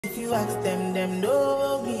you ask them, them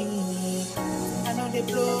know me. I know they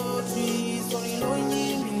blow trees, so you know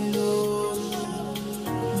you below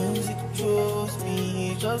me. Music chose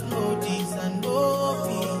me, just know this and know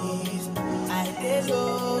peace. I get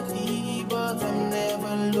lucky, but I'm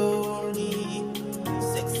never lonely.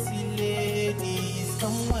 Sexy ladies,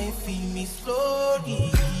 come and feel me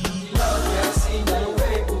slowly. Love, yeah, see that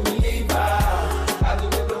way, believer. I do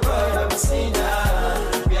the world, I'm seeing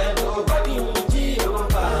that. Yeah, nobody will be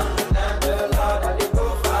over. And the Lord, I live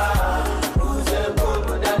over. Who's the bold,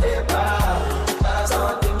 but I live by. That's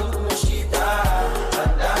all they need to shit out.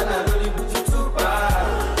 And then I really put you too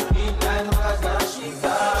bad. Midnight, was not shit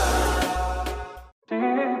out.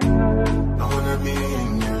 I wanna be in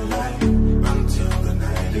your life until the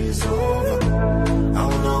night is over. I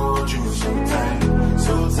wanna hold you so tight,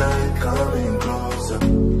 coming closer.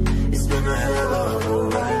 It's been a hell of a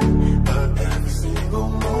ride, but every single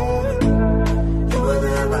moment you were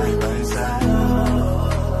there by my side.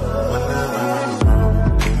 Whenever I'm wrong,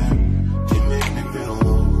 you make me feel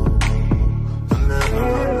low. Whenever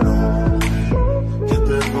I'm alone, you're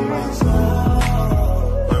there for my soul.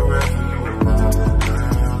 Wherever you are,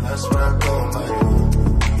 girl, that's where I call my own.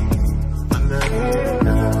 Whenever you're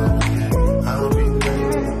down, I'll be there.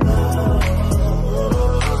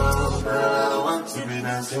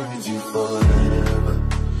 Dancing with you forever.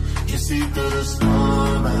 You see through the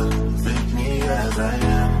storm and take me as I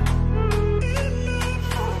am.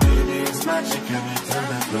 Baby, it's magic every time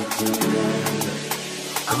I look together.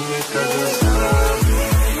 Come here, 'cause I'm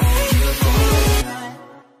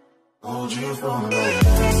hold you for life.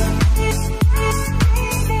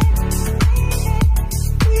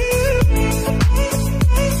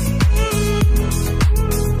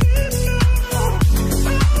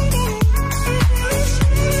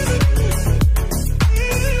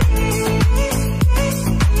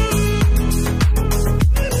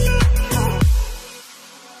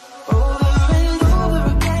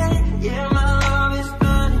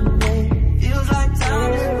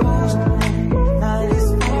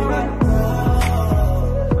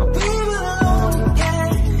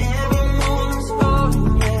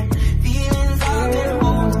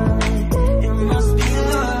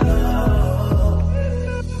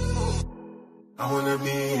 I wanna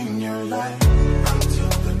be in your life until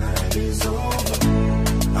the night is over.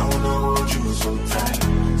 I wanna hold you so tight,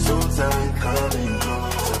 coming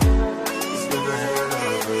closer. It's been a hell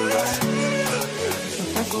of a ride, but every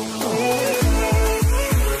single moment.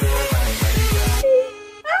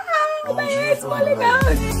 My hair is falling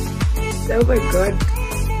out. Oh my god.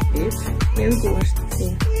 It's very good.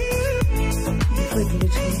 See. Before I do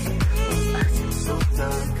it, So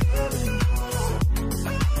tight, coming closer.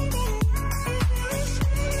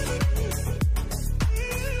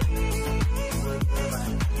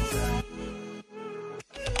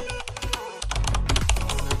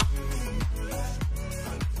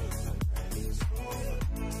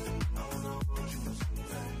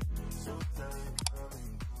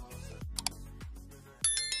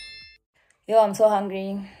 Yo, I'm so hungry.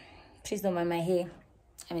 Please don't mind my hair.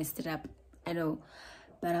 I messed it up. I know.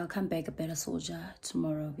 But I'll come back a better soldier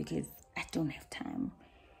tomorrow because I don't have time.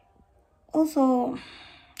 Also,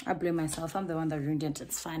 I blame myself. I'm the one that ruined it.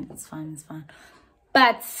 It's fine. It's fine. It's fine.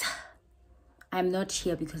 But I'm not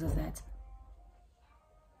here because of that.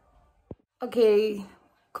 Okay.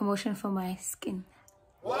 Commotion for my skin.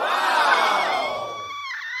 Wow!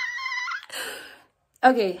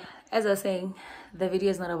 Okay. As I was saying, the video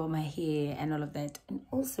is not about my hair and all of that. And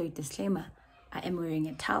also, disclaimer, I am wearing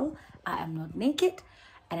a towel. I am not naked.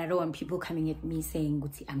 And I don't want people coming at me saying,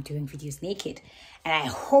 I'm doing videos naked. And I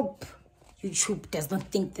hope YouTube does not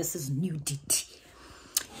think this is nudity.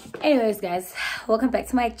 Anyways, guys, welcome back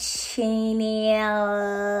to my channel.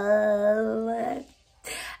 I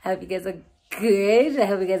hope you guys are good. I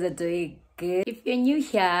hope you guys are doing good. If you're new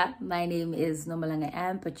here, my name is Nomalanga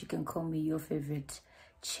Am, but you can call me your favorite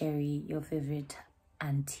cherry, your favorite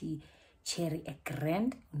auntie, cherry a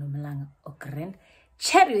grand, Nomalanga a grand,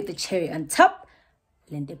 cherry with the cherry on top.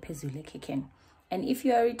 And if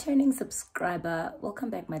you are a returning subscriber, welcome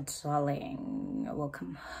back, my darling.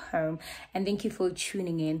 Welcome home, and thank you for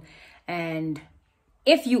tuning in. And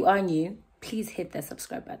if you are new, please hit the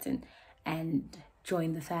subscribe button and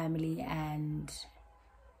join the family and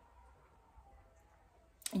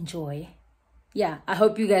enjoy. Yeah, I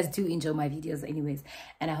hope you guys do enjoy my videos anyways,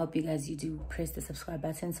 and I hope you guys do press the subscribe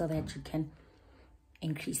button so that you can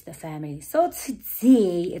increase the family. So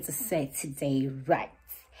today it's a Saturday, right?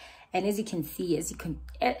 And as you can see,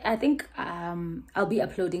 I think I'll be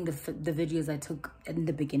uploading the videos I took in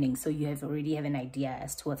the beginning, so you already have an idea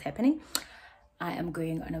as to what's happening. I am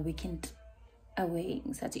going on a weekend away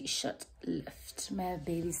in such a short lift. My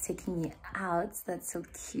baby's taking me out. That's so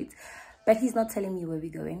cute. But he's not telling me where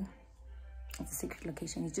we're going. It's a secret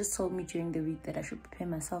location. He just told me during the week that I should prepare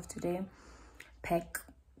myself today, pack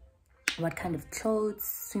what kind of clothes,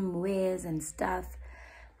 swimwears and stuff.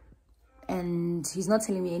 And he's not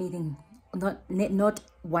telling me anything, not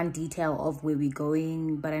one detail of where we're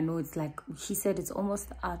going, but I know it's like, he said it's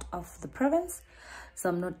almost out of the province, so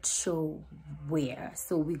I'm not sure where.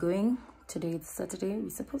 So we're going today. It's Saturday. We're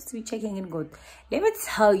supposed to be checking in. Good. Let me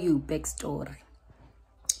tell you backstory.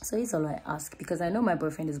 So he's all I ask, because I know my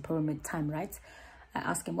boyfriend is a problem with time, right? I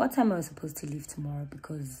ask him, what time are we supposed to leave tomorrow?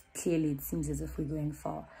 Because clearly it seems as if we're going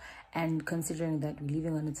far. And considering that we're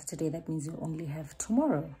leaving on a Saturday, that means you only have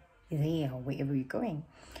tomorrow there, wherever you're going.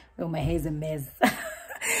 Oh, my hair is a mess.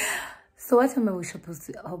 So what time are we supposed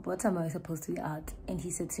to be out? And he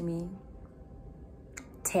said to me,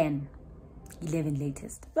 10, 11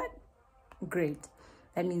 latest. But great.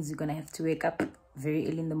 That means you're going to have to wake up very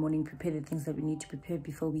early in the morning, prepare the things that we need to prepare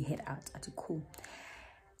before we head out. That's cool.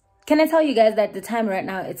 Can I tell you guys that the time right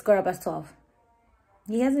now, it's 12:15.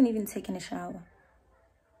 He hasn't even taken a shower.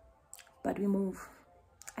 But we move.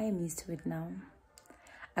 I am used to it now.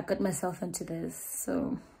 I got myself into this,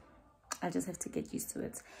 so I just have to get used to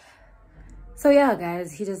it. So yeah,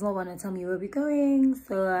 guys, he does not want to tell me where we're going,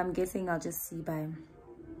 so I'm guessing I'll just see by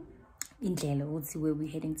Indlela. We'll see where we're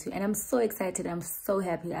heading to. And I'm so excited. I'm so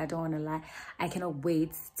happy. I don't want to lie. I cannot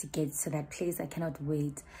wait to get to that place. I cannot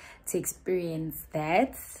wait to experience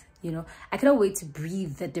that. You know, I cannot wait to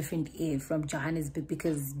breathe the different air from Johannesburg,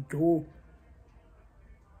 because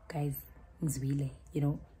guys, ngizwile, you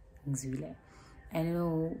know, ngizwile. I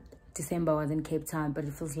know December was in Cape Town, but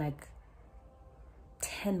it feels like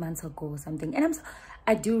 10 months ago or something. And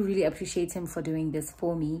I do really appreciate him for doing this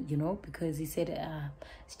for me, you know, because he said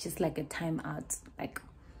it's just like a time out,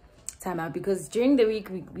 because during the week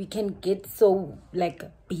we can get so like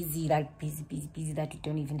busy that we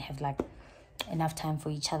don't even have like enough time for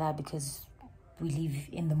each other, because we leave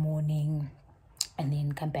in the morning and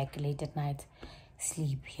then come back late at night,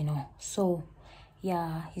 sleep, you know. So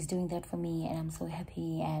yeah, he's doing that for me, and I'm so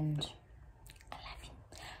happy, and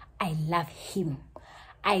I love him.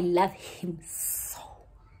 I love him so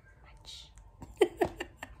much.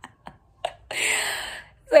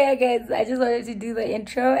 So yeah, guys, I just wanted to do the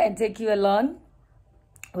intro and take you along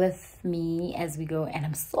with me as we go. And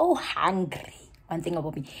I'm so hungry. One thing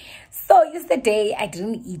about me. So yesterday I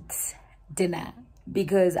didn't eat dinner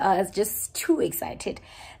because I was just too excited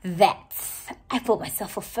that I bought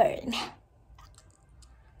myself a phone.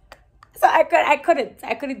 So I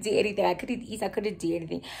couldn't do anything. I couldn't eat. I couldn't do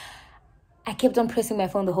anything. I kept on pressing my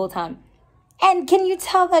phone the whole time. And can you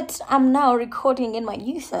tell that I'm now recording in my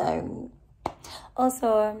new phone?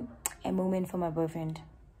 Also, a moment for my boyfriend.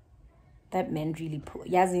 That man really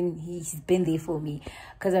he's been there for me.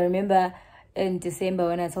 Because I remember in December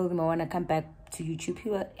when I told him I want to come back to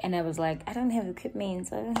YouTube, and I was like, I don't have equipment,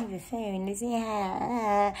 so I don't have a phone.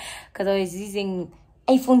 Because I was using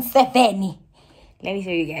iPhone 7. Let me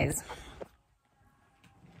show you guys.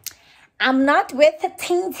 I'm not with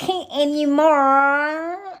Tinty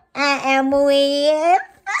anymore. I am with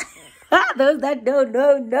those that don't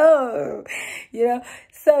know. You know?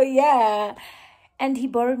 So yeah. And he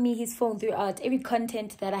borrowed me his phone throughout. Every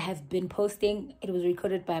content that I have been posting, it was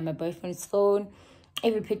recorded by my boyfriend's phone.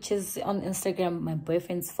 Every pictures on Instagram, my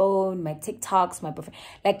boyfriend's phone. My TikToks, my boyfriend.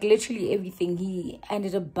 Like literally everything. He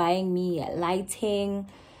ended up buying me lighting,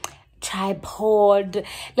 tripod.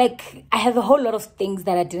 Like I have a whole lot of things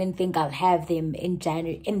that I didn't think I'll have them in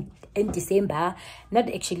January, in December. Not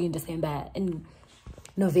actually in December, in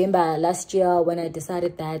November last year, when I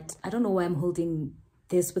decided that I don't know why I'm holding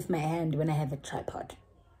this with my hand when I have a tripod.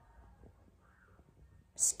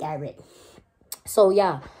 Scary. So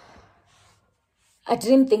yeah, I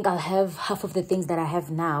didn't think I'll have half of the things that I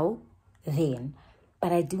have now then,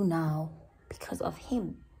 but I do now because of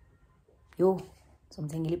him.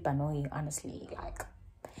 Something annoying, honestly. Like,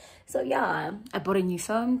 so yeah, I bought a new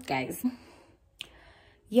phone, guys.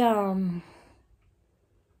 Yeah.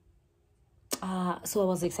 So I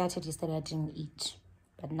was excited yesterday. I didn't eat,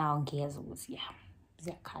 but now guess was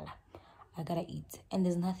I gotta eat, and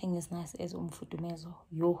there's nothing as nice as umfudumezo.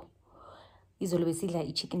 Is always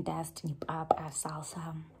like chicken dust, papa,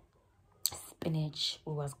 salsa, spinach,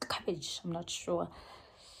 or was cabbage. I'm not sure.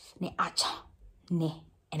 Ne acha, ne,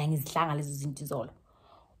 and I'm is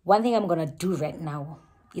one thing I'm gonna do right now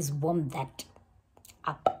is warm that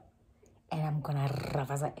up, and I'm gonna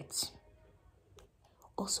ravasa it.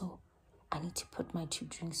 Also, I need to put my 2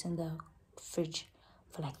 drinks in the fridge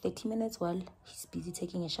for like 30 minutes while he's busy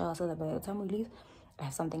taking a shower, so that by the time we leave, I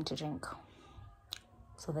have something to drink.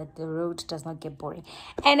 so that the road does not get boring.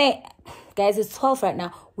 And guys, it's 12 right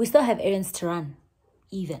now. We still have errands to run.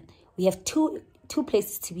 Even we have two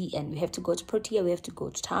places to be in. We have to go to Protea. We have to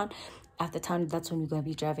go to town. After town, that's when we're going to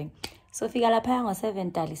be driving. So if you got a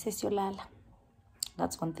 7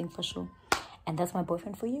 that's one thing for sure. And that's my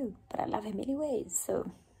boyfriend for you. But I love him anyways.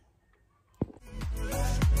 So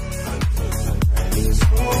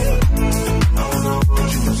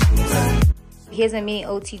here's a mini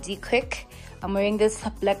OTD quick. I'm wearing this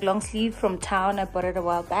black long sleeve from town. I bought it a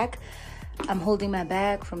while back. I'm holding my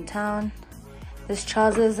bag from town. These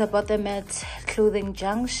trousers, I bought them at Clothing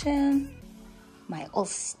Junction. My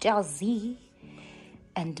All-Star Z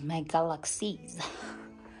and my Galaxies.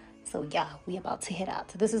 So yeah, we about to head out.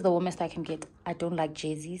 This is the warmest I can get. I don't like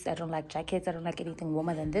jerseys. I don't like jackets. I don't like anything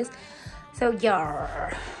warmer than this. So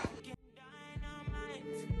yeah.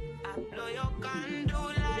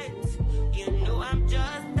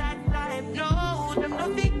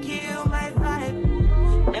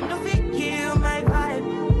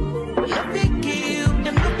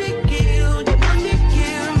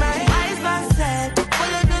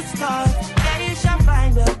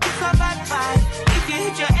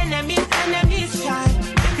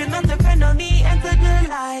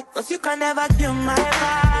 You can never kill my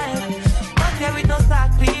vibe. But there is no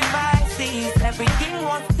sacrifices. Everything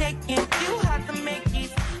was taken. You had to make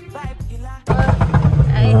it. Vibe killer.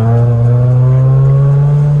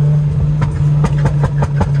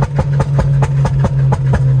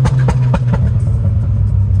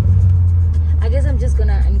 I guess I'm just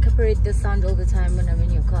gonna incorporate this sound all the time when I'm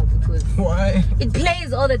in your car because why? It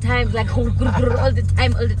plays all the time, like all the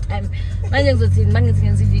time.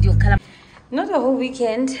 Not a whole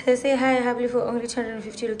weekend. They say hi happily for only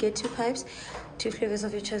 250 you'll get 2 pipes, 2 flavors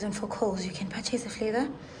of your choice, and 4 calls. You can purchase a flavor.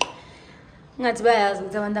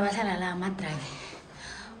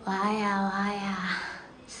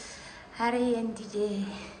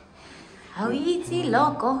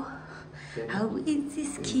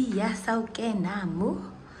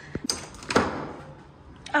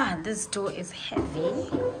 Ah, this door is heavy.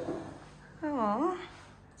 Oh,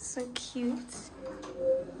 so cute.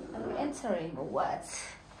 I'm entering or what?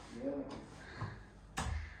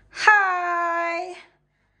 Hi,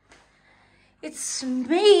 it's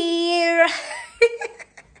me.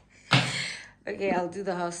 Okay, I'll do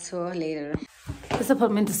the house tour later. This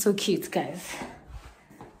apartment is so cute, guys.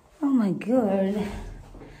 Oh my god.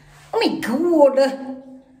 Oh my god.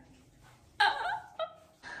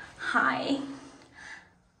 Hi,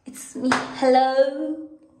 it's me. Hello.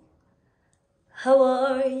 How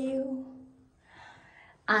are you?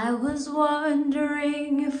 I was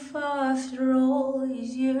wondering if after all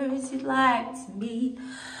these years you'd like me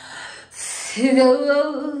to go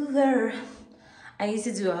over. I need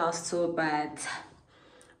to do a house tour, but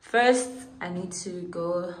first I need to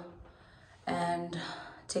go and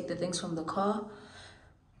take the things from the car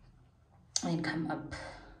and come up,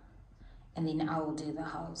 and then I will do the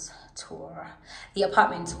house tour, the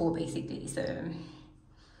apartment tour basically. So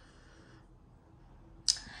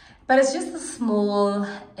but it's just a small,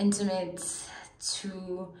 intimate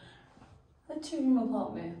two-room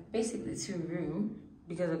apartment. Basically 2-room,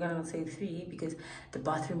 because I'm gonna say 3 because the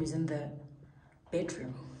bathroom is in the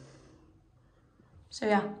bedroom. So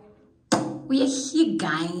yeah, we are here,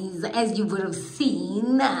 guys, as you would have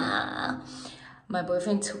seen. My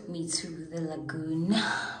boyfriend took me to the Lagoon,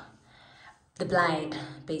 the Blyde,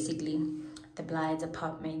 basically, the Blyde's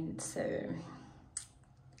apartment. So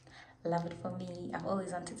love it for me. I've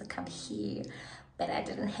always wanted to come here, but I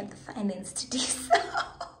didn't have the finance to do so.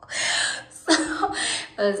 So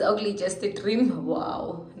it was only just a dream.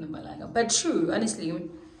 Wow, but true, honestly,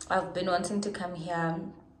 I've been wanting to come here,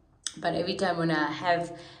 but every time when I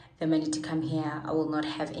have the money to come here, I will not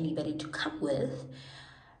have anybody to come with.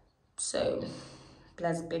 So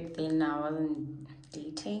plus back then I wasn't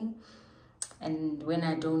dating, and when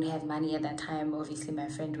I don't have money at that time, obviously my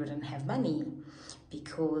friend wouldn't have money,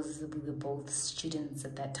 because we were both students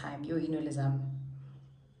at that time.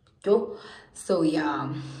 So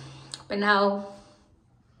yeah, but now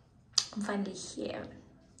I'm finally here.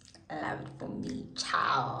 Love it for me.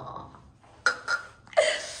 Ciao.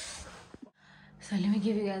 So let me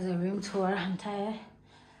give you guys a room tour. I'm tired.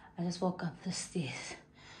 I just walk up the stairs.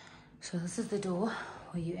 So this is the door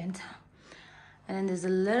where you enter, and then there's a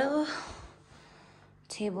little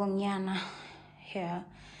table nyana here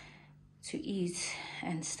to eat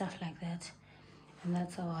and stuff like that. And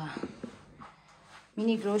that's our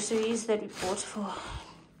mini groceries that we bought for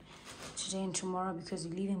today and tomorrow, because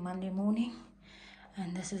we're leaving Monday morning.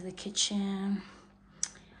 And this is the kitchen.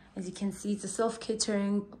 As you can see, it's a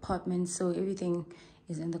self-catering apartment, so everything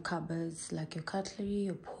is in the cupboards, like your cutlery,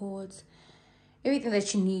 your pots, everything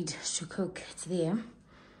that you need to cook, it's there.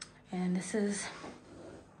 And this is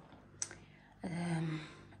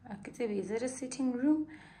is it a sitting room?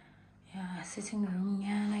 Yeah, sitting room.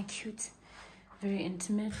 Yeah, like cute, very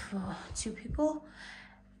intimate for 2 people.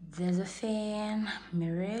 There's a fan,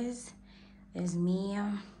 mirrors, there's me.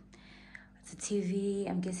 It's a TV.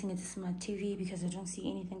 I'm guessing it's a smart TV because I don't see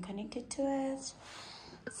anything connected to it.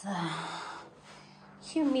 It's a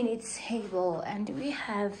mini table, and we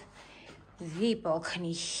have the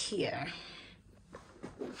balcony here.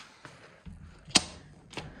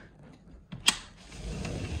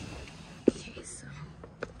 Okay, so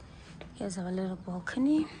here's our little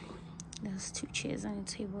balcony. There's 2 chairs and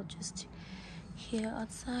a table just here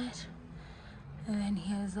outside, and then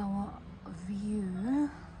here's our view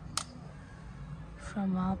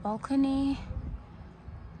from our balcony.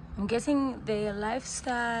 I'm guessing the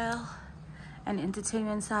lifestyle and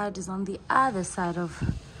entertainment side is on the other side of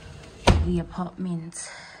the apartment,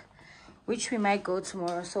 which we might go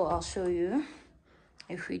tomorrow, so I'll show you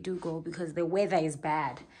if we do go because the weather is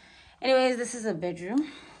bad. Anyways, this is a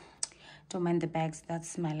bedroom. Don't mind the bags.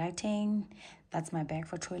 That's my lighting. That's my bag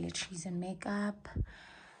for toiletries and makeup.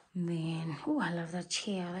 And then, oh, I love that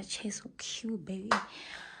chair. That chair is so cute, baby.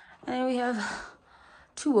 And then we have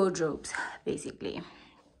 2 wardrobes, basically.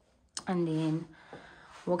 And then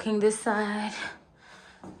walking this side,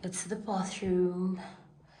 it's the bathroom.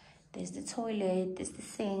 There's the toilet. There's the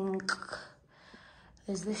sink.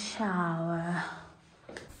 There's the shower.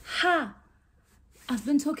 Ha! I've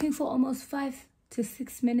been talking for almost 5 to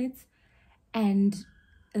 6 minutes, and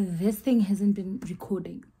this thing hasn't been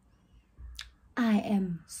recording. I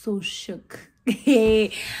am so shook.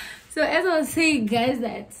 So as I was saying, guys,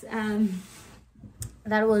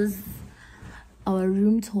 that was our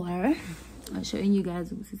room tour. I'm showing you guys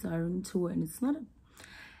this is our room tour, and it's not a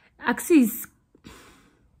axis.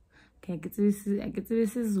 Okay, I get to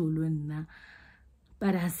this Zulu now,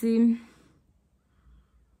 but I see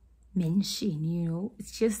mention, you know,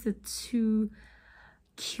 it's just the 2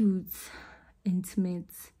 cute, intimate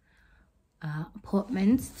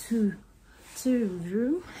apartments, 2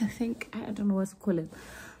 room, I think. I don't know what to call it,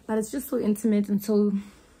 but it's just so intimate and so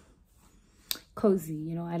cozy,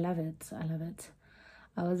 you know. I love it. I love it.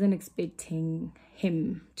 I wasn't expecting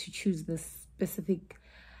him to choose this specific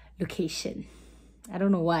location. I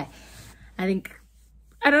don't know why. I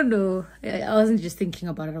don't know. I wasn't just thinking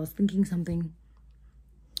about it. I was thinking something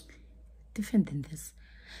different than this.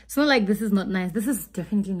 It's not like this is not nice. This is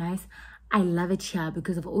definitely nice. I love it here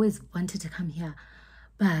because I've always wanted to come here.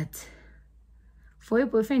 But for your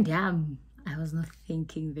boyfriend, yeah, I was not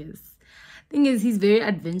thinking this. Thing is, he's very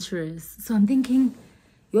adventurous. So I'm thinking,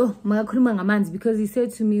 yo, because he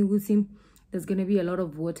said to me, there's going to be a lot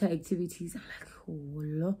of water activities. I'm like,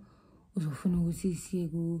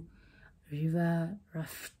 river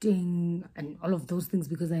rafting and all of those things,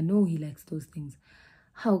 because I know he likes those things.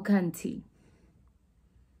 How can't he?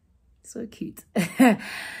 So cute.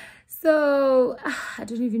 So I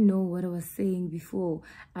don't even know what I was saying before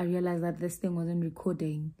I realized that this thing wasn't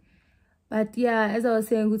recording. But yeah, as I was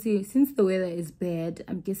saying, since the weather is bad,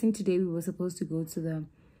 I'm guessing today we were supposed to go to the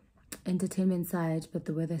entertainment side, but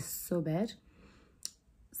the weather is so bad.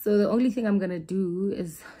 So the only thing I'm gonna do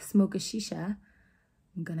is smoke a shisha.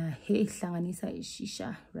 I'm gonna hlanganisa a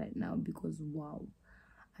shisha right now because wow,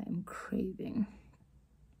 I am craving.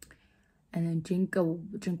 And then drink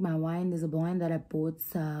my wine. There's a wine that I bought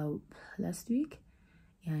last week,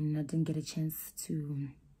 yeah, and I didn't get a chance to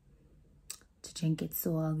drink it,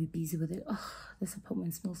 so I'll be busy with it. Oh, this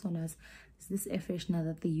apartment smells so nice. There's this air freshener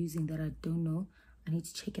that they're using that I don't know. I need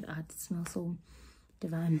to check it out. It smells so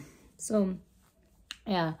divine. So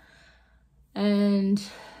yeah, and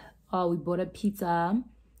we bought a pizza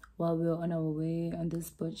while we were on our way on this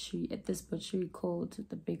butchery, at this butchery called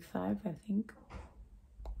the Big Five, I think.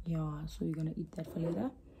 Yeah, so we're gonna eat that for later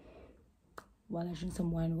while I drink some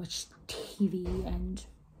wine, watch TV, and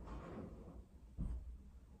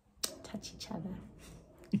touch each other.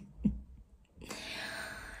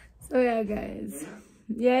 So yeah, guys.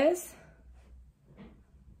 Yes.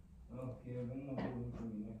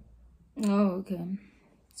 Oh, okay.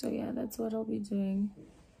 So yeah, that's what I'll be doing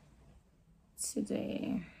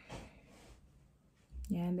today.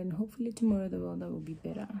 Yeah, and then hopefully tomorrow the weather will be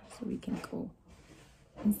better, so we can go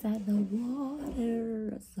inside the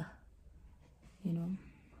waters, you know.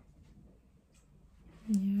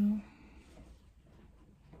 Yeah.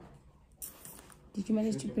 Did you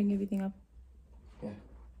manage to bring everything up? Yeah.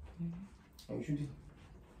 Are you shooting?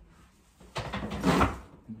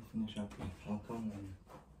 Finish up. I'll come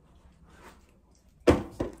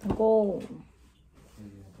and go.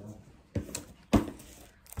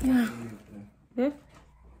 Yeah. Yeah.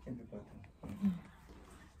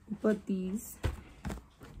 We bought these.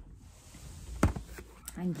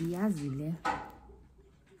 And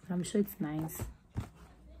I'm sure it's nice.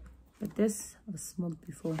 But this was smoked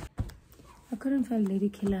before. I couldn't find Lady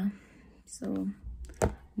Killer, so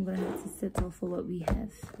I'm gonna have to settle for what we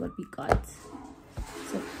have, what we got.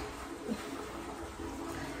 So,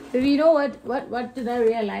 baby, you know what did I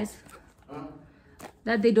realize?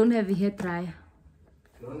 That they don't have a hair dryer.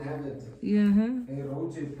 Don't have it. Yeah. Hey,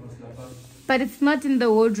 rotate, But it's not in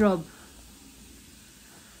the wardrobe.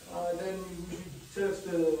 then we should test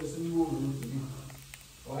some rules.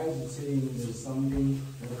 Why is it saying there's something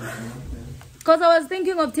that is not there? Because I was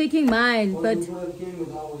thinking of taking mine, but You came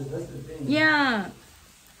with ours, that's the thing. yeah.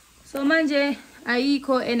 So manje,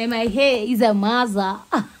 Aiko, and my hair is a maza.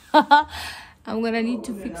 I'm gonna need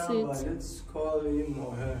to fix it. Let's call him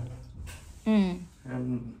or her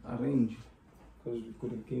and arrange, because we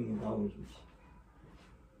could have came with ours.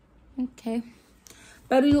 Okay.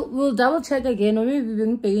 But we'll double check again, or maybe we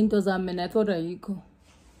can pay into some and I thought Aiko.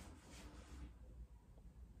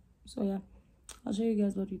 So yeah, I'll show you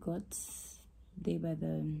guys what we got there by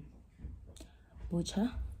the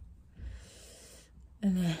butcher.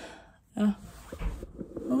 And then,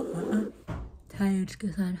 tired,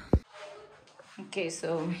 guys. Okay,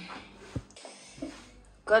 so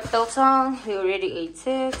got biltong. We already ate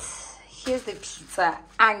it. Here's the pizza,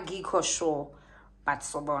 Angie Kosho, but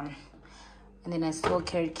sobon. And then I saw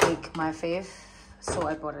carrot cake, my fave, so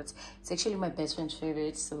I bought it. It's actually my best friend's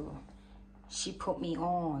favorite, so she put me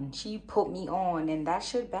on. She put me on, and that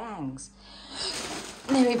shit bangs.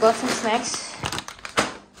 And then we bought some snacks.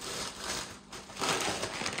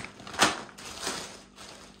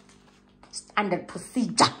 Standard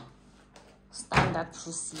procedure. Standard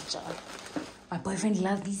procedure. My boyfriend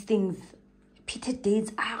loves these things. Peter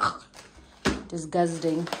dates.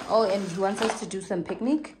 Disgusting. Oh, and he wants us to do some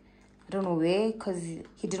picnic. I don't know where, because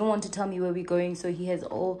he didn't want to tell me where we're going, so he has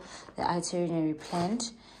all the itinerary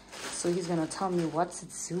planned. So he's gonna tell me what to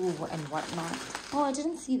do and what not. Oh, I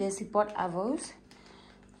didn't see this. He bought avos.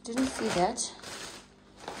 Didn't see that.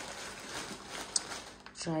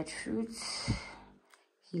 Dried fruits.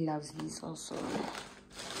 He loves these also.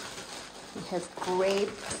 We have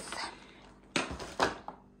grapes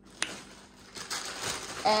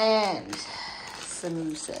and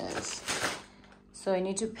samosas. So I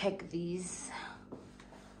need to pack these,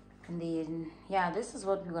 and then yeah, this is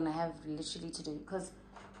what we're gonna have literally today. Because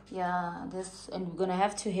yeah, this, and we're gonna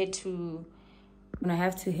have to head to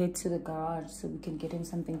the garage so we can get him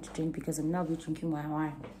something to drink, because I'm not drinking my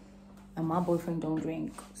wine, and my boyfriend don't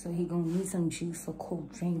drink, so he gonna need some juice or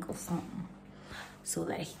cold drink or something, so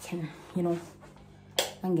that he can, you know,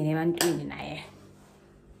 I'm getting on doing it.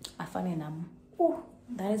 I find him. Oh,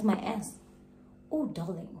 that is my ass. Oh,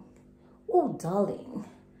 darling. Oh, darling.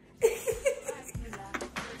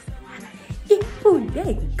 Oh,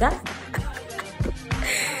 there you go.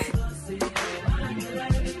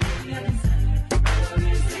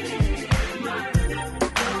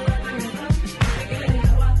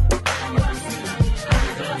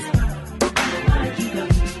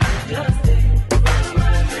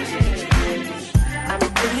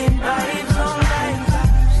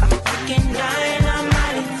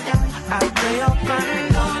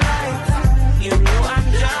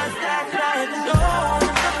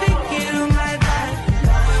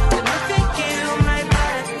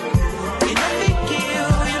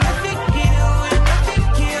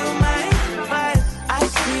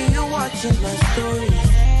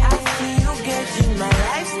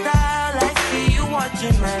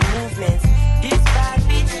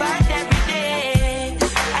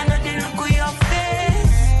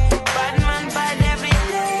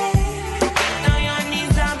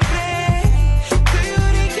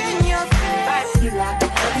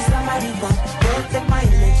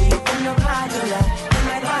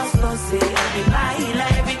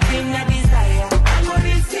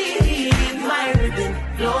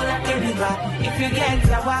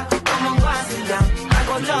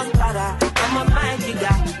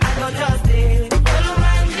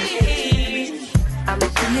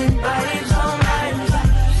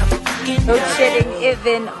 No chilling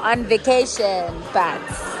even on vacation, but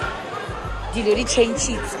you do the change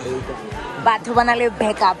sheets, but when I live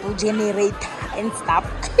backup generator and stuff.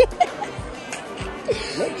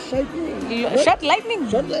 Short lightning.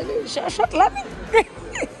 Short lightning.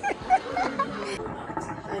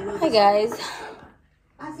 Hi guys,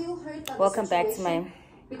 welcome back to my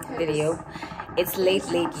video. It's late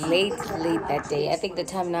that day. I think the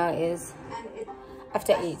time now is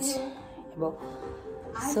after 8.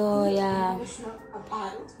 So yeah,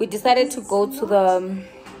 we decided to go to the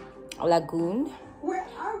Lagoon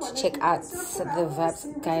to check out the vibes.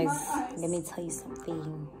 Guys, let me tell you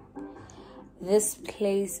something. This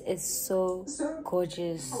place is so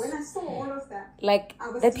gorgeous. Like,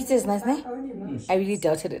 that pizza is nice, né? I really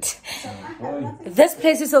doubted it. This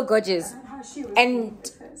place is so gorgeous. And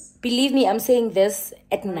believe me, I'm saying this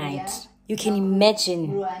at night. You can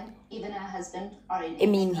imagine. Even her husband are in I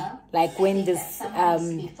mean, like when this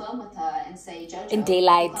in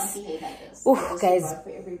daylight. Oh, guys.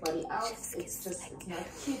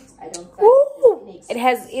 Ooh,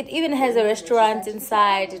 it even has a restaurant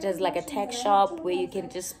inside. It has like a tech shop where you can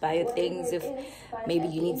just buy your things if maybe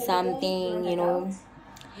you need something, you know.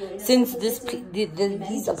 Since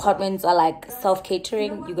these apartments are like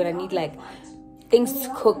self-catering, you're gonna need like things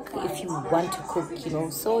to cook if you want to cook, you know.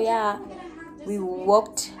 So yeah, we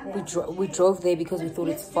drove there because we thought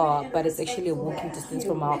it's far, but it's actually a walking distance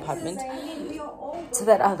from our apartment to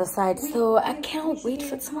that other side. So I cannot wait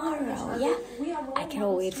for tomorrow. Yeah, I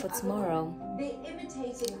cannot wait for tomorrow.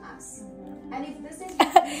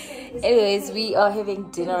 Anyways, we are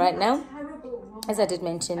having dinner right now. As I did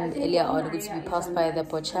mention earlier on, we passed by the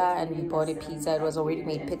butcher and we bought a pizza. It was already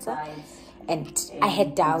made pizza, and I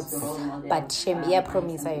had doubts, but Shemia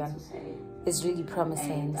promise is really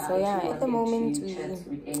promising. So yeah, at the moment we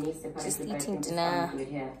just eating dinner,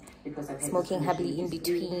 smoking happily in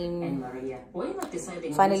between.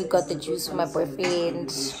 Finally got the juice for my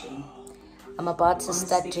boyfriend. I'm about to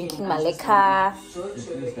start drinking my liquor.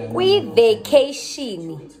 We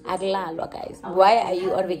vacation. Aglalwa, guys. Why are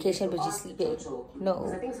you on vacation but you're sleeping?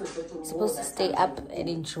 No. You're supposed to stay up and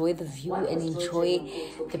enjoy the view and enjoy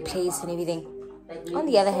the place and everything. On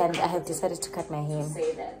the other hand, I have decided to cut my hair.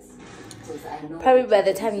 Probably by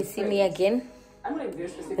the time you see me again,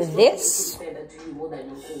 this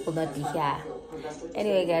will not be here.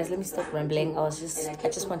 Anyway, guys, let me stop rambling. I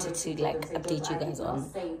just wanted to like update you guys on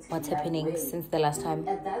what's happening since the last time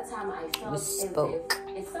we spoke.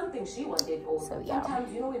 So yeah.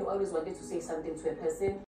 Sometimes, you know, when you always wanted to say something to a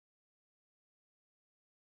person.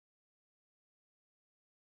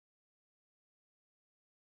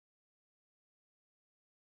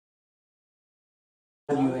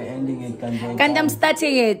 You were ending it, and I'm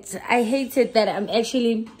starting it. I hate it that I'm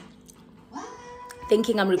actually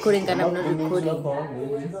thinking I'm recording and I'm not recording.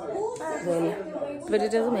 But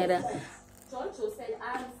it doesn't matter.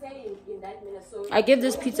 I give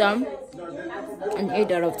this pizza an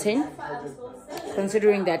 8 out of 10,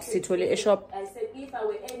 considering that it's a shop.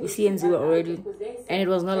 We CNZ already, and it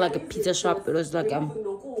was not like a pizza shop. It was like a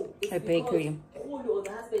bakery.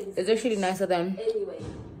 It's actually nicer than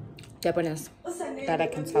Japanese, that I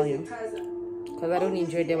can tell you, because I don't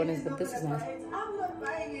enjoy Japanese, but this is nice. I'm not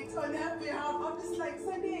buying it on their behalf. I'm just like,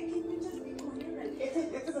 Sunday, can you just be coherent?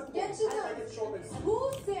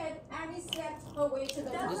 Who said Annie slept her way to the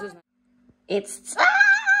This is it's time.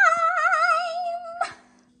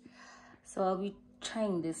 So I'll be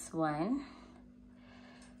trying this one.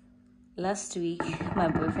 Last week my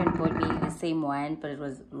boyfriend bought me the same wine, but it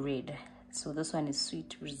was red. So this one is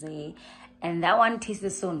sweet rosé, and that one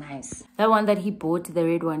tasted so nice. That one that he bought, the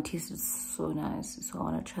red one, tasted so nice. So I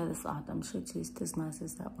want to try this out. I'm sure it tastes as nice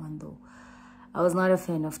as that one though. I was not a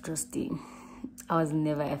fan of Trusty. I was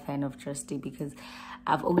never a fan of Trusty because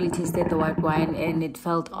I've only tasted the white wine and it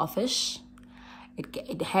felt offish.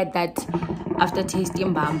 It had that aftertaste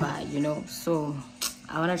in Bamba, you know. So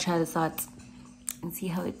I want to try this out and see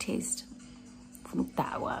how it tastes.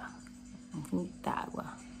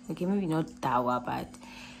 Okay, maybe not dawa, but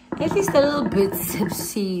at least a little bit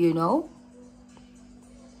tipsy, you know.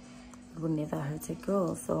 It would never hurt a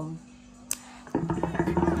girl, so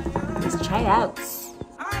let's try it out.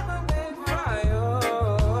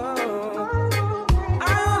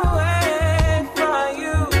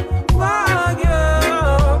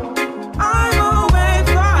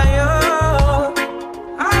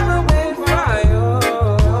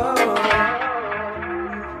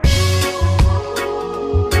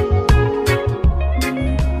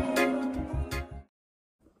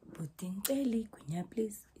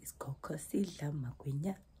 Please, it's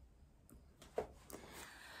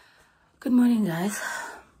good morning, guys.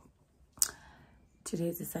 Today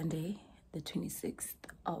is a Sunday, the 26th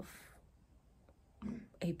of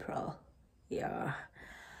April. Yeah.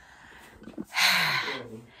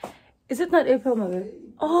 Is it not April, my baby?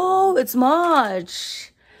 Oh, it's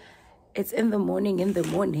March. It's in the morning,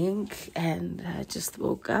 and I just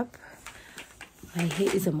woke up. My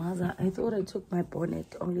hair is a maza. I thought I took my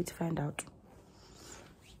bonnet, only to find out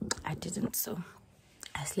I didn't. So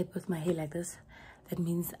I sleep with my hair like this. That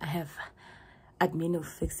means I have admin of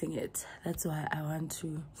fixing it. That's why I want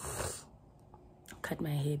to cut my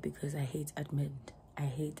hair because I hate admin. I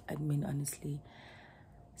hate admin, honestly.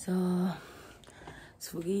 So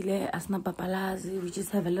we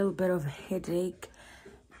just have a little bit of a headache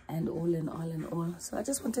and all in all. So I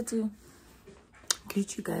just wanted to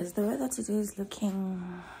greet you guys. The weather today is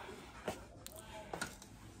looking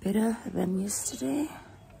better than yesterday.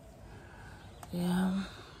 Yeah,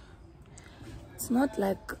 it's not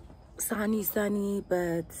like sunny,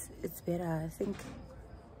 but it's better. I think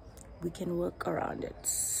we can work around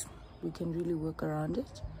it. We can really work around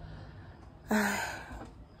it. I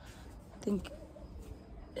think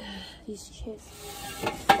these chairs,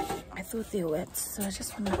 I thought they were wet, so I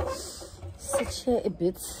just want to sit here a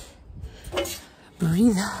bit,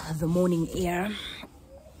 breathe the morning air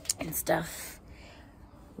and stuff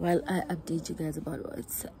while I update you guys about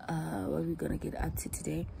what we're gonna get up to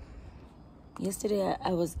today. Yesterday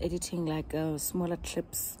I was editing like smaller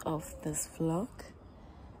clips of this vlog,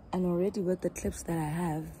 and already with the clips that I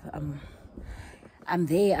have, I'm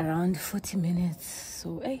there around 40 minutes.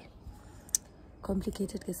 So hey,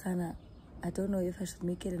 complicated kesana. I don't know if I should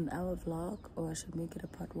make it an hour vlog or I should make it a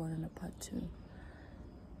part 1 and a part 2.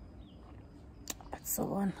 But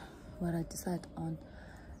so on, what I decide on.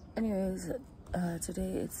 Anyways,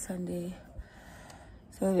 today it's Sunday,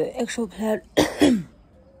 so the actual plan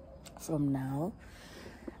from now,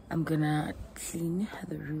 I'm gonna clean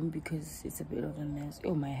the room because it's a bit of a mess.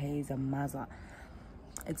 Oh, my hair is a maza.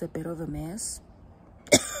 It's a bit of a mess.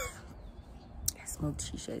 I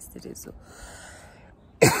smoked shisha yesterday, so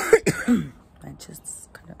my chest is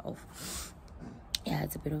kind of off. Yeah,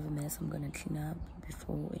 it's a bit of a mess. I'm gonna clean up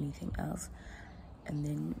before anything else, and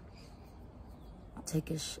then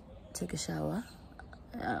take a shower.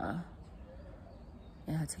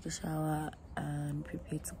 Yeah, take a shower and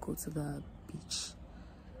prepare to go to the beach.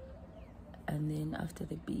 And then after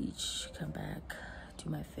the beach, come back, do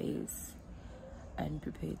my face, and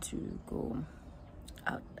prepare to go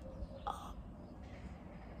out. Oh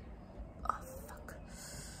fuck.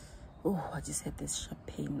 Oh, I just had this sharp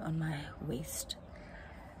pain on my waist.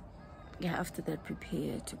 Yeah, after that,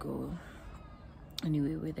 prepare to go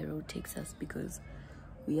anywhere where the road takes us, because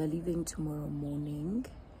we are leaving tomorrow morning,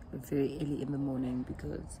 very early in the morning,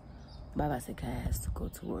 because Baba Sekai has to go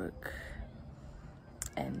to work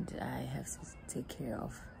and I have to take care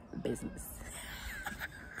of business.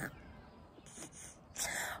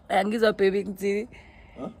 Angizwa baby ngitsini.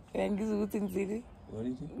 Huh? Angizwa ukuthi ngitsini. What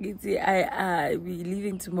did you say? We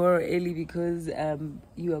leaving tomorrow early because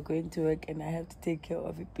you are going to work and I have to take care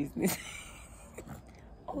of a business.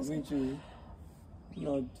 Also,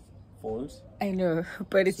 not false. I know,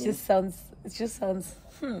 but it just sounds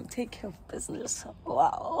take care of business.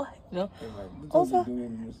 Wow. You know? Also,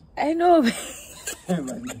 I know.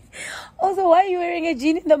 Also, why are you wearing a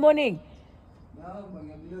jean in the morning?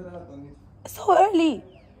 So early.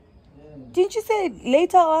 Didn't you say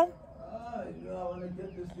later on? I want to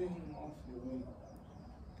get this thing off the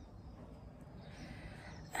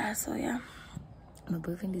way. So yeah, my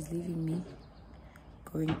boyfriend is leaving me,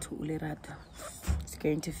 going to Ulerato. He's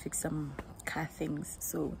going to fix some car things.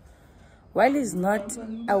 So while he's not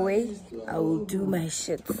away, I will do my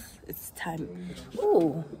shit. It's time.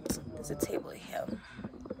 Oh, there's a table here.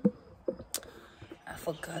 I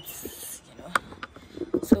forgot, you know.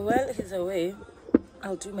 So while he's away,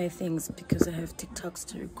 I'll do my things because I have TikToks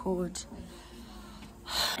to record.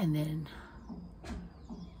 And then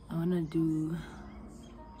I want to do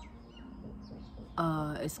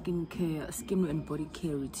a skin and body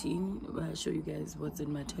care routine where I show you guys what's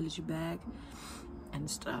in my toiletry bag and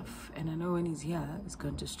stuff. And I know when he's here, it's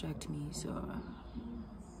going to distract me. So,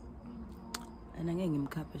 and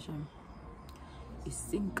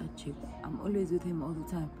I'm always with him all the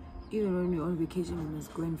time. Even when we're on vacation, we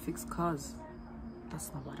must go and fix cars.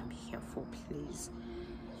 That's not what I'm here for, please.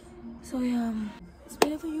 So yeah, it's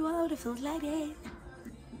whenever you out, it feels like it.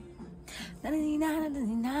 I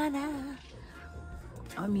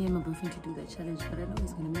want me and my boyfriend to do that challenge, but I know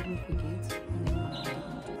it's gonna make me forget. And then what I'm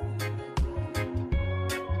gonna do.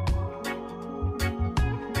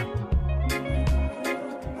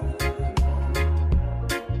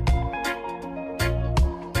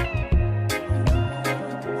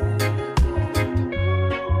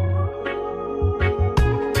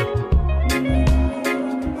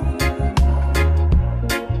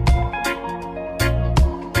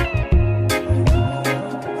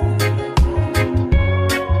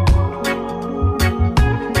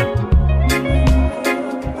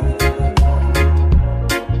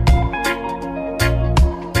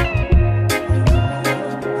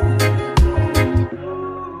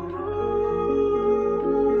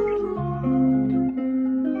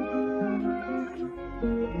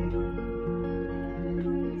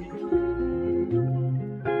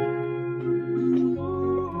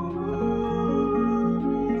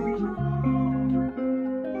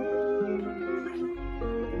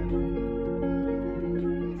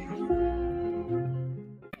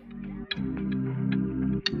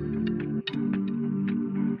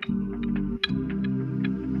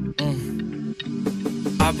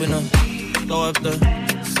 I've been throw up the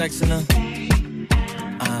sex in her.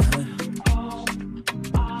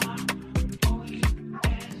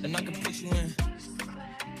 And I can put you in.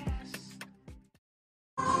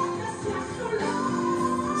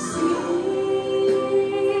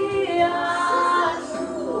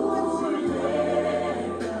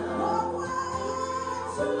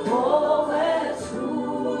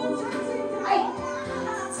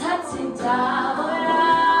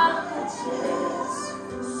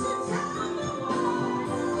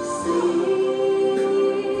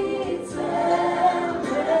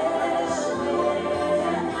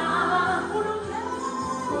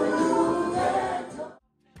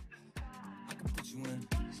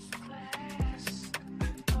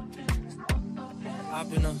 I've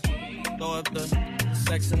been throw up the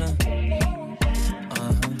sex in her.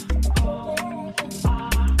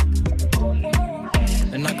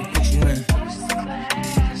 And I can put you in.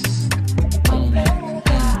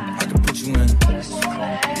 I can put you in.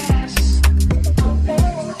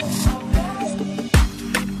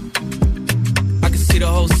 I can see the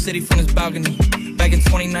whole city from this balcony. Back in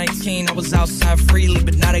 2019, I was outside freely,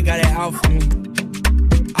 but now they got it out for me.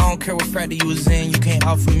 I don't care what frat you was in, you can't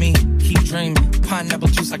out for me. Keep dreaming. Pineapple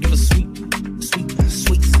juice, I give a sweet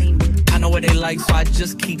semen. I know what they like, so I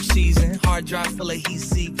just keep cheesing. Hard drive full of heat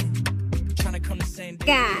seeking. Trying to come the same day.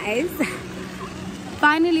 Guys,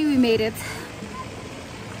 finally we made it.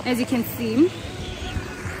 As you can see.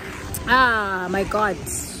 Ah, my God.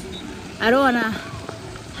 I don't wanna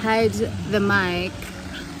hide the mic.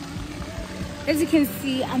 As you can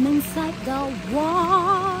see, I'm inside the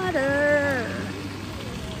water.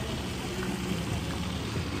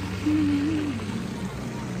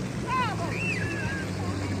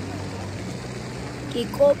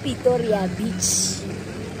 Kiko Pitoria Beach.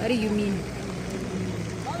 What do you mean?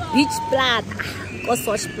 Beach Plata.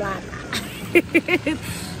 Kososh Plata.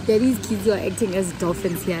 Yeah, these kids are acting as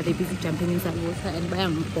dolphins here. They're busy jumping inside water and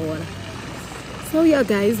bam, water. So yeah,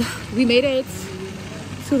 guys, we made it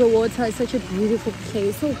to the water. It's such a beautiful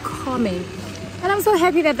place, so calming. And I'm so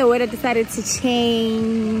happy that the weather decided to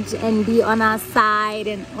change and be on our side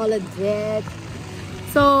and all of that.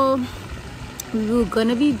 So we're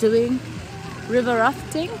gonna be doing river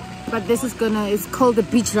rafting, but this is it's called the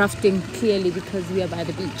beach rafting, clearly, because we are by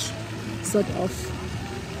the beach, sort of.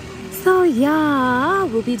 So yeah,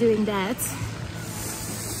 we'll be doing that.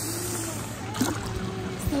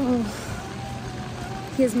 So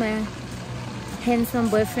here's my handsome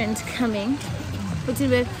boyfriend coming. But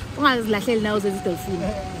anyway, now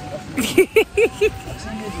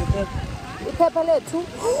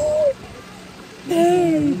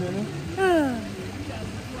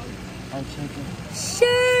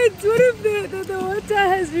shit, what if the water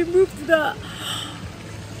has removed the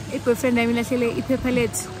boyfriend? I mean, I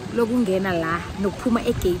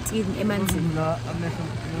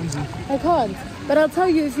can't, but I'll tell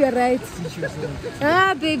you if you're right.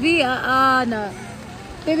 Ah, baby, no.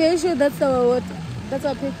 Baby, are you sure that's our water? That's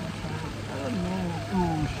our pick? I don't know.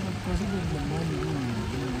 Oh, shit, because even the money,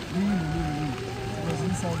 it was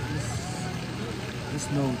inside this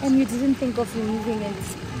note. And you didn't think of removing it?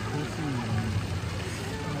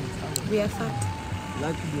 We are fucked.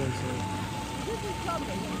 Luckily, also.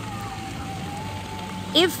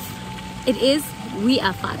 If it is, we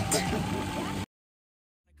are fucked.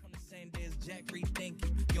 You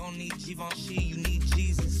don't need Givenchy, you need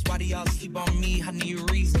Jesus. Why do y'all sleep on me? I need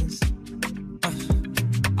reasons.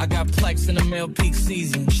 I got Plex in the mail peak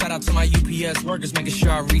season. Shout out to my UPS workers, making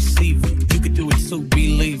sure I receive it. You could do it too,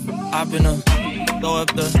 believe it. I've been throw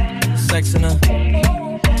up the sex in her.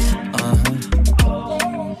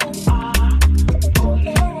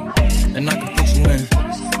 And I can put you in.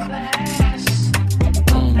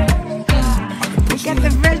 Look at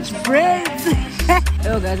the French braids.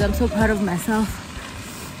 Oh guys, I'm so proud of myself.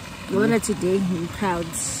 Today I'm proud.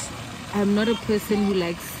 I'm not a person who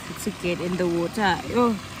likes to get in the water.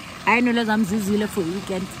 Oh, I know that I'm zizile for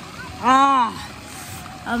weekend.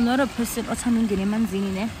 I'm not a person.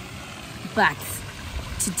 But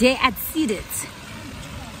today I did it.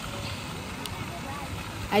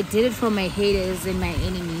 I did it for my haters and my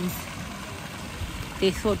enemies.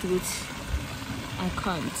 They thought which I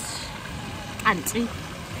can't. Auntie,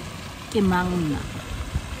 Kimangna.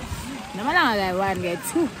 Namalanga guy 1, guy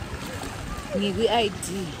 2. Ngiku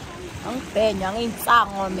ID. Angibhenya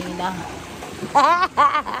ngiyinsango mina.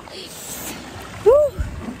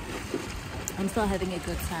 I'm still having a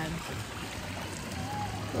good time.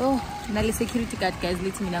 Oh, nali security guard guys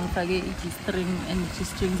let me ngifake G-string and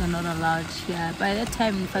G-strings are not allowed here. By that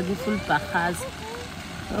time ngifake full bahas.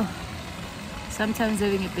 Oh, sometimes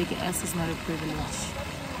having a big ass is not a privilege.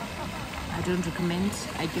 I I don't recommend.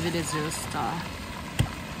 I give it a 0 star.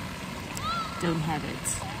 Don't have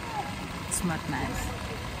it. It's not nice.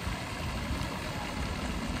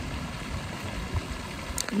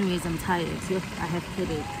 Anyways, I'm tired. I have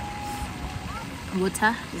headache.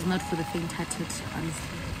 Water is not for the faint-hearted,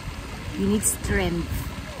 honestly. You need strength,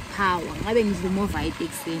 power. I mean, it's more vitamin.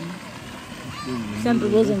 Some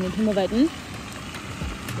people don't more vitamin.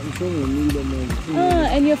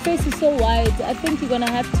 And your face is so wide. I think you're gonna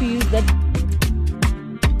have to use that.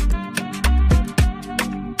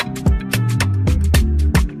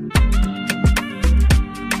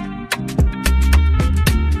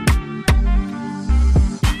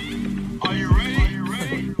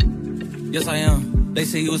 Yes, I am. They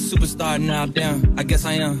say you a superstar, now damn, I guess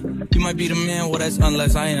I am. You might be the man, well, that's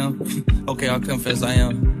unless I am. Okay, I'll confess I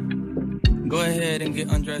am. Go ahead and get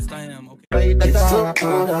undressed, I am. Okay. It's so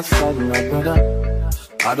cold outside, my brother.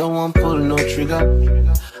 I don't want pull no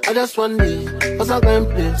trigger. I just want this, cause I can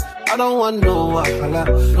play. I don't want no wahala,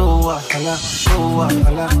 no wahala, no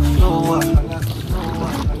wahala, no wahala, no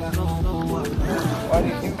wahala, no wahala. What do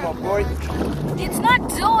you think, my boy? It's not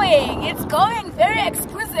doing. It's going very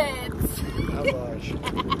exquisite.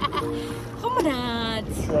 Come on.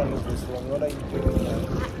 What are you doing now?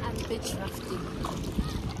 I'm bitch rafting.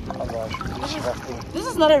 Bitch rafting. This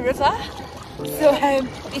is not a river, so I'm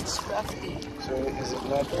bitch rafting. So is it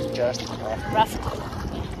not just Rafting.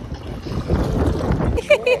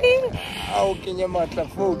 Au Kenya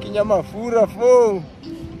matafo, Kenya mafura fo.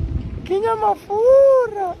 Kenya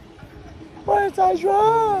mafura. Where's a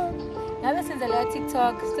joie? Now this is a little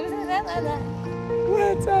TikTok.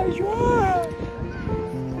 Where's a joie?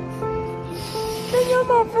 Kenya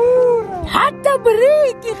mafura. Hata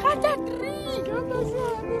briki, hata drink.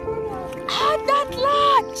 Hata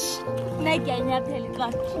clutch. Na Kenya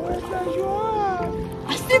clutch. Where's a joie?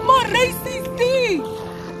 I see more racist thing.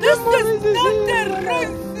 This is not a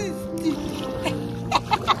racist.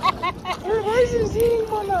 Racist thing,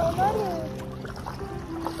 mona.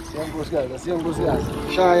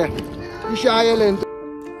 Shaya. Shaya lento.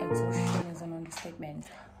 Exhaustion is an understatement.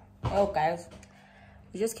 Oh guys,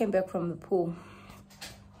 we just came back from the pool.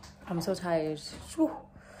 I'm so tired. Whew.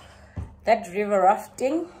 That river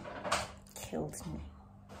rafting killed me.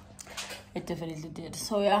 It definitely did.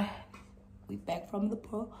 So yeah, we back from the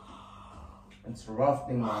pool. It's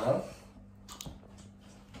rafting, my love.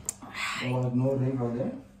 You want no river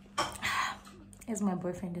there? As my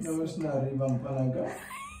boyfriend is. No, it's not river, Panaga.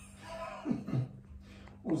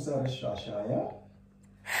 Usar Shashaya.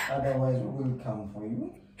 Otherwise, we will come for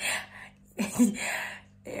you.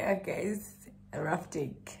 Yeah, guys,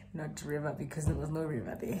 rafting, not river, because there was no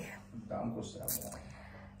river there.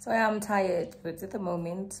 So yeah, I'm tired, but at the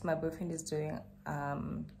moment, my boyfriend is doing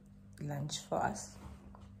lunch for us.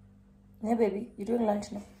 Yeah, baby, you're doing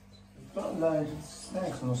lunch now. It's not lunch, it's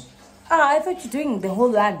snacks. No. Ah, I thought you're doing the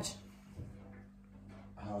whole lunch.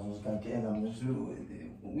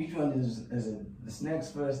 Which one is it? The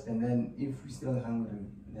snacks first, and then if we're still hungry,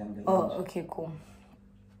 then the Oh, lunch. okay, cool.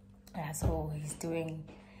 Yeah, so he's doing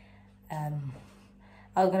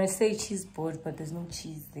I was gonna say cheese board, but there's no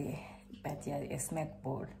cheese there. But yeah, a snack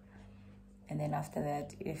board. And then after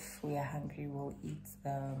that, if we are hungry, we'll eat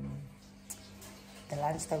the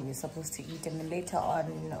lunch that we're supposed to eat, and then later on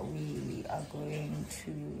we are going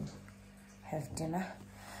to have dinner.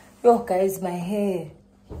 Yo guys, my hair,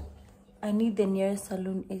 I need the nearest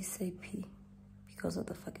salon ASAP. Because what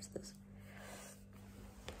the fuck is this?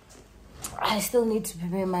 I still need to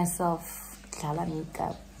prepare myself, color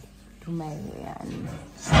makeup, do my hair and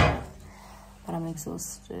stuff, but I'm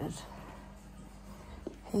exhausted.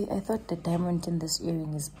 Hey, I thought the diamond in this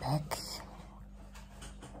earring is back.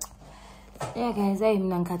 Yeah guys, I'm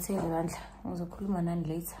ngikhathele bandla. Ngizokhuluma nani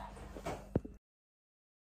later.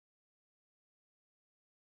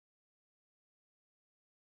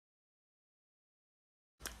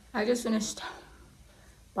 I just finished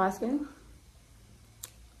bathing.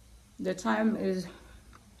 The time is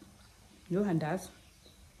Johannes.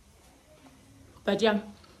 But yeah,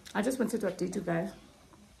 I just wanted to update you guys.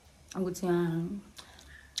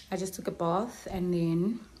 I just took a bath and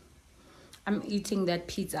then I'm eating that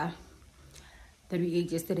pizza that we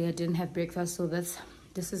ate yesterday. I didn't have breakfast, so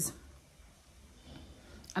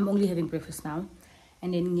I'm only having breakfast now.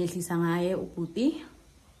 And then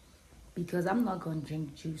because I'm not gonna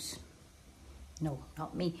drink juice. No,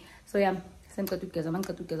 not me. So yeah, we're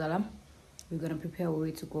gonna prepare a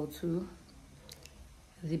way to go to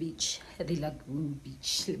the beach, the Lagoon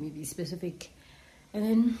beach, let me be specific. And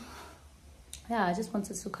then yeah, I just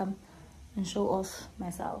wanted to come and show off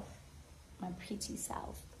myself, my pretty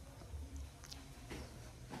self.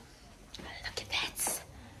 Look at that.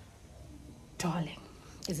 Darling,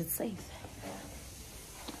 is it safe?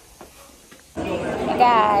 Hey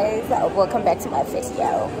guys, welcome back to my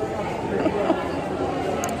video.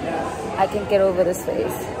 I can get over this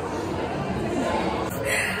face.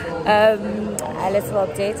 A little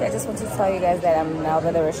update. I just want to tell you guys that I'm now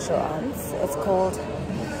by the restaurant. It's called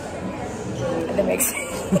the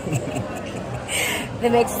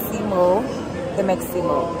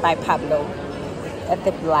Maximo by Pablo at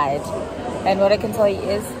the Blyde. And what I can tell you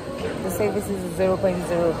is the service is 0.0.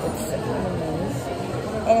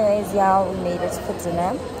 Anyways, y'all, we made it for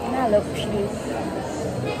dinner, and I look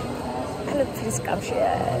pretty scrumptious.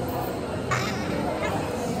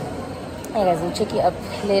 Hey guys, we'll check you up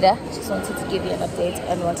later. Just wanted to give you an update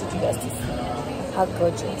and wanted you guys to see how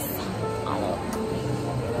gorgeous I look.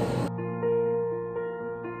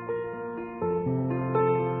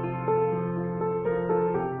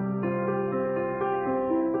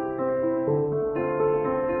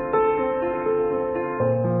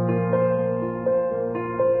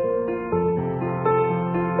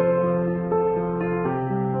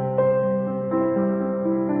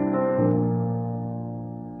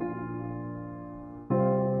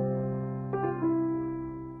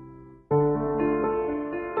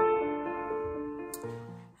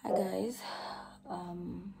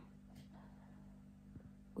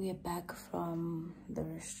 We are back from the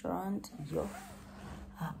restaurant. Yo,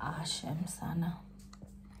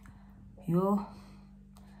 Yo,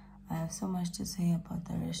 I have so much to say about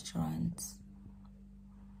the restaurant.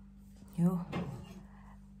 Yo,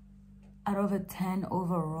 out of a 10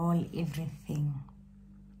 overall, everything,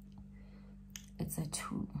 it's a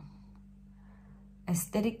 2.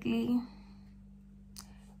 Aesthetically,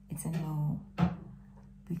 it's a no,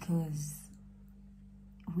 because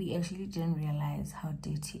we actually didn't realize how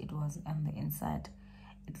dirty it was on the inside.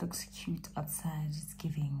 It looks cute outside, it's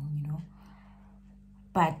giving, you know,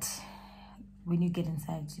 but when you get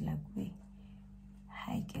inside, you're like, wait,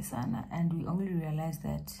 hi Kesana. And we only realized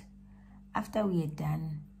that after we had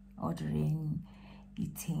done ordering,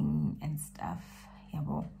 eating and stuff. Yeah,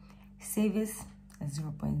 well, service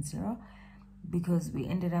 0.0, because we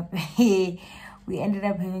ended up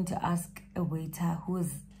having to ask a waiter who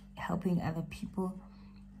was helping other people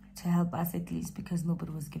to help us, at least, because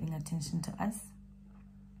nobody was giving attention to us.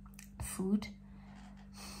 Food,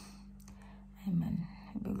 hey man,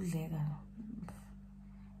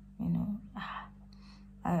 you know,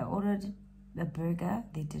 I ordered the burger,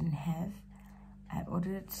 they didn't have. I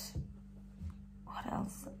ordered, what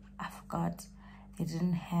else? I forgot, they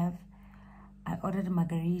didn't have. I ordered a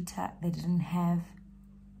margarita, they didn't have.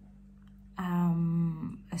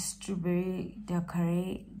 A strawberry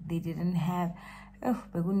daiquiri, they didn't have. Oh,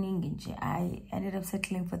 I ended up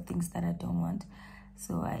settling for things that I don't want.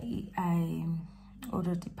 So I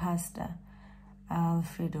ordered the pasta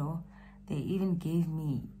Alfredo. They even gave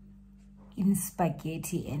me in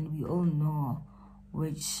spaghetti, and we all know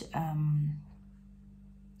which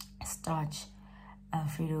starch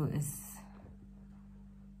Alfredo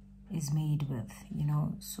is made with, you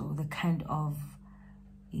know. So the kind of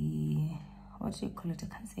what do you call it? I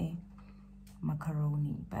can't say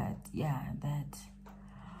macaroni, but yeah, that.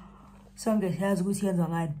 So I'm just but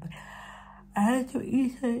I had to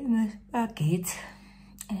eat it in a spaghetti,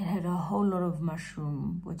 and it had a whole lot of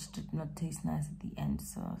mushroom, which did not taste nice at the end.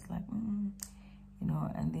 So I was like, you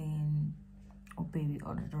know. And then baby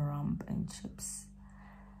ordered a rump and chips.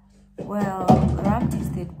 Well, rump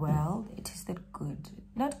tasted well. It tasted good,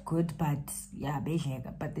 not good, but yeah,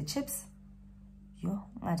 but the chips, yo,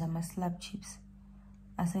 I must slap chips.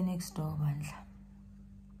 I say next door,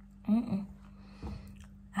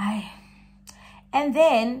 and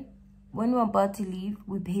then when we're about to leave,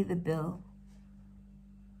 we pay the bill,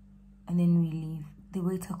 and then we leave. The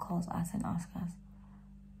waiter calls us and asks us,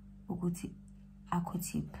 "Uguti, ako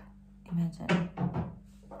tip." Imagine,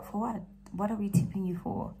 for what? What are we tipping you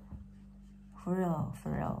for? For real,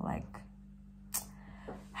 like.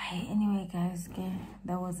 Anyway, guys, okay,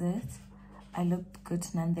 that was it. I looked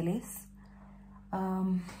good nonetheless.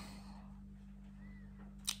 What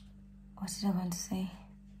did I want to say?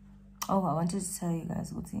 Oh, I wanted to tell you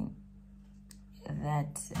guys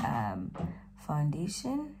that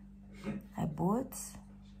foundation I bought,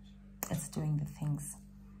 it's doing the things.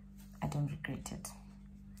 I don't regret it.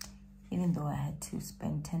 Even though I had to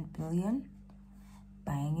spend 10 billion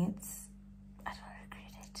buying it, I don't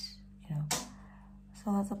regret it, you know.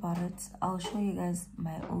 So that's about it. I'll show you guys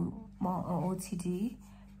my OOTD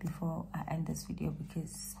before I end this video,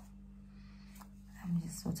 because I'm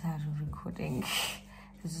just so tired of recording.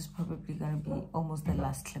 This is probably gonna be almost the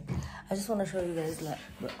last clip. I just want to show you guys, like,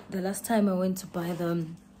 the last time I went to buy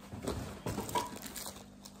them,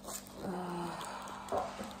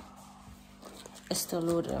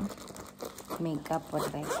 Estolode makeup. What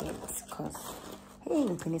did I get? Because hey,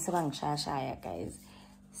 look, it's a guys.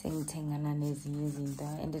 Same thing, and then using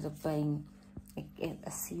that. I ended up buying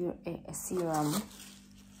a serum, and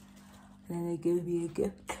then they gave me a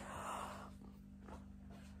gift.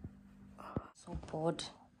 So bored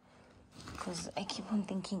because I keep on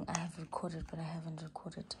thinking I have recorded, but I haven't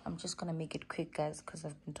recorded. I'm just gonna make it quick, guys, because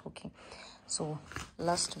I've been talking. So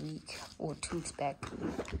last week or 2 weeks back,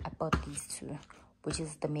 I bought these two, which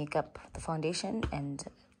is the makeup, the foundation, and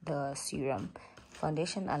the serum.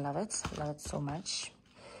 Foundation, I love it so much.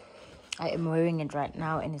 I am wearing it right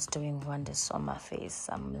now and it's doing wonders on my face.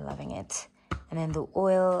 I'm loving it. And then the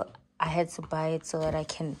oil, I had to buy it so that I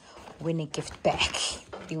can win a gift back.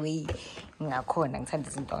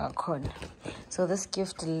 So this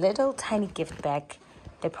gift, little tiny gift bag,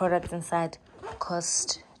 the products inside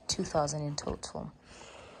cost 2,000 in total.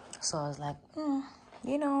 So I was like,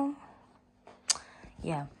 you know,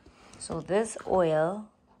 yeah. So this oil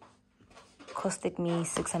costed me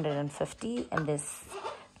 650 and this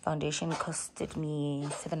foundation costed me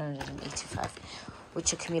 785,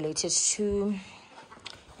 which accumulated to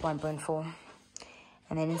 1.4.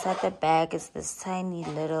 And then inside that bag is this tiny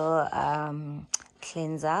little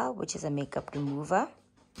cleanser, which is a makeup remover.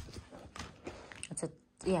 It's a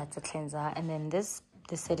cleanser. And then they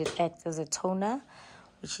said it acts as a toner,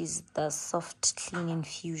 which is the soft cleaning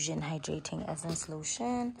fusion hydrating essence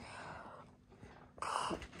lotion.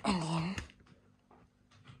 And then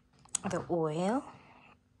the oil,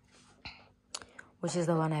 which is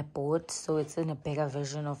the one I bought. So it's in a bigger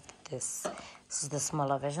version of this. This is the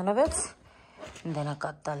smaller version of it. And then I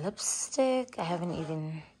got the lipstick. I haven't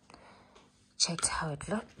even checked how it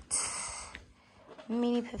looked.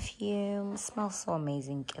 Mini perfume. Smells so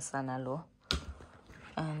amazing.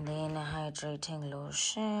 And then a hydrating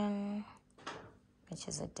lotion, which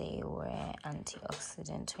is a day wear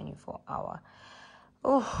antioxidant 24-hour.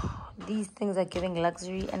 Oh, these things are giving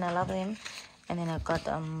luxury and I love them. And then I got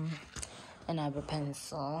an eyebrow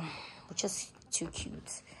pencil, which is too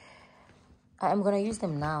cute. I'm gonna use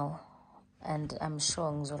them now, and I'm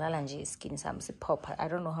sure Ngzolala skin sam's pop. I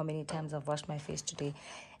don't know how many times I've washed my face today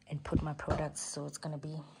and put my products, so it's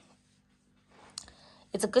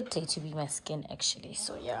a good day to be my skin actually.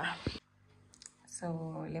 So yeah.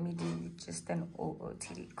 So let me do just an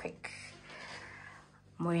OOTD quick.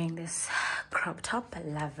 I'm wearing this crop top. I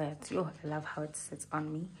love it. Yo, I love how it sits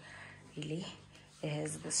on me. Really, it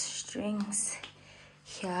has the strings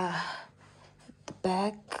here. The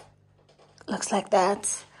back looks like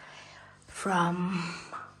that from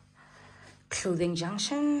Clothing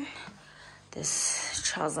Junction. This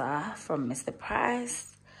trouser from Mr.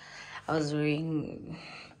 Price. I was wearing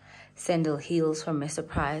sandal heels from Mr.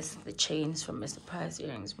 Price, the chains from Mr. Price,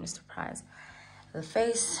 earrings from Mr. Price. The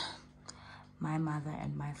face, my mother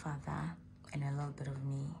and my father, and a little bit of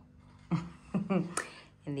me.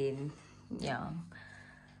 And then, yeah,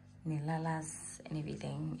 Nilalas and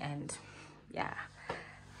everything. And yeah,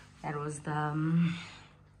 that was the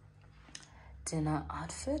dinner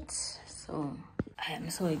outfit. So I am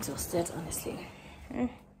so exhausted, honestly.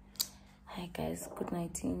 Hi guys, good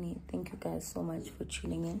night. Thank you guys so much for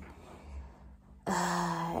tuning in.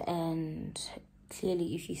 And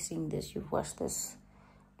clearly, if you're seeing this, you've watched this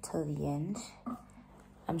till the end.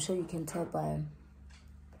 I'm sure you can tell by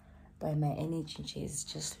my energy, is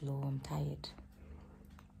just low. I'm tired.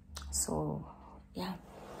 So yeah,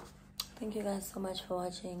 thank you guys so much for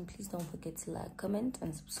watching. Please don't forget to like, comment,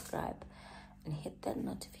 and subscribe, and hit that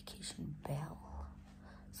notification bell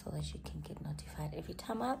so that you can get notified every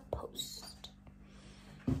time I post.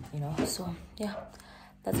 You know, so yeah,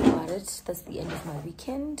 that's about it. That's the end of my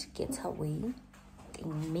weekend getaway, the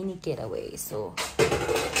mini getaway. So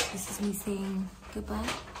this is me saying goodbye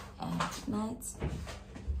and good night,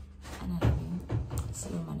 and I love you. See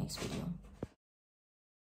you in my next video.